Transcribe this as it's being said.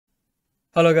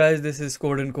Hello guys, this is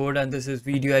CodeNCode and this is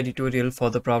video editorial for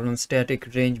the problem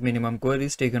static range minimum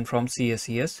queries taken from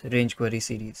CSES Range Query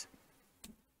series.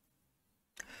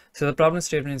 So the problem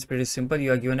statement is pretty simple.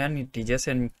 You are given an integers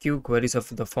and q queries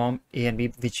of the form a and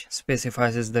b, which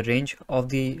specifies the range of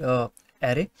the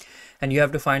array, and you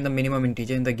have to find the minimum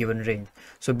integer in the given range.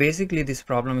 So basically this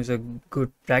problem is a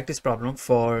good practice problem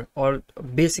for, or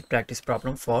basic practice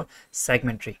problem for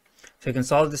segment tree. So you can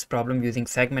solve this problem using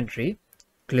segment tree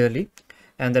clearly,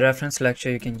 and the reference lecture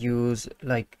you can use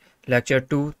like lecture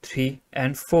 2, 3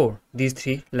 and 4, these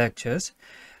three lectures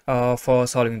for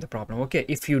solving the problem. Okay,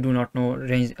 if you do not know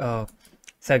range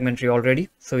segment tree already,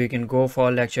 so you can go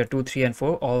for lecture 2, 3 and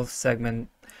 4 of segment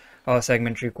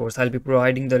tree course. I'll be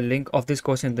providing the link of this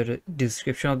course in the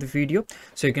description of the video,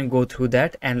 so you can go through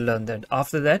that and learn that.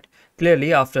 After that,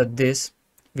 clearly after this,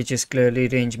 which is clearly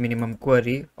range minimum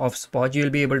query of spot,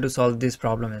 you'll be able to solve this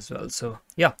problem as well. So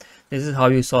yeah, this is how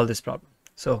you solve this problem.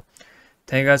 So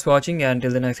thank you guys for watching, and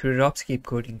until the next video drops, keep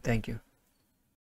coding. Thank you.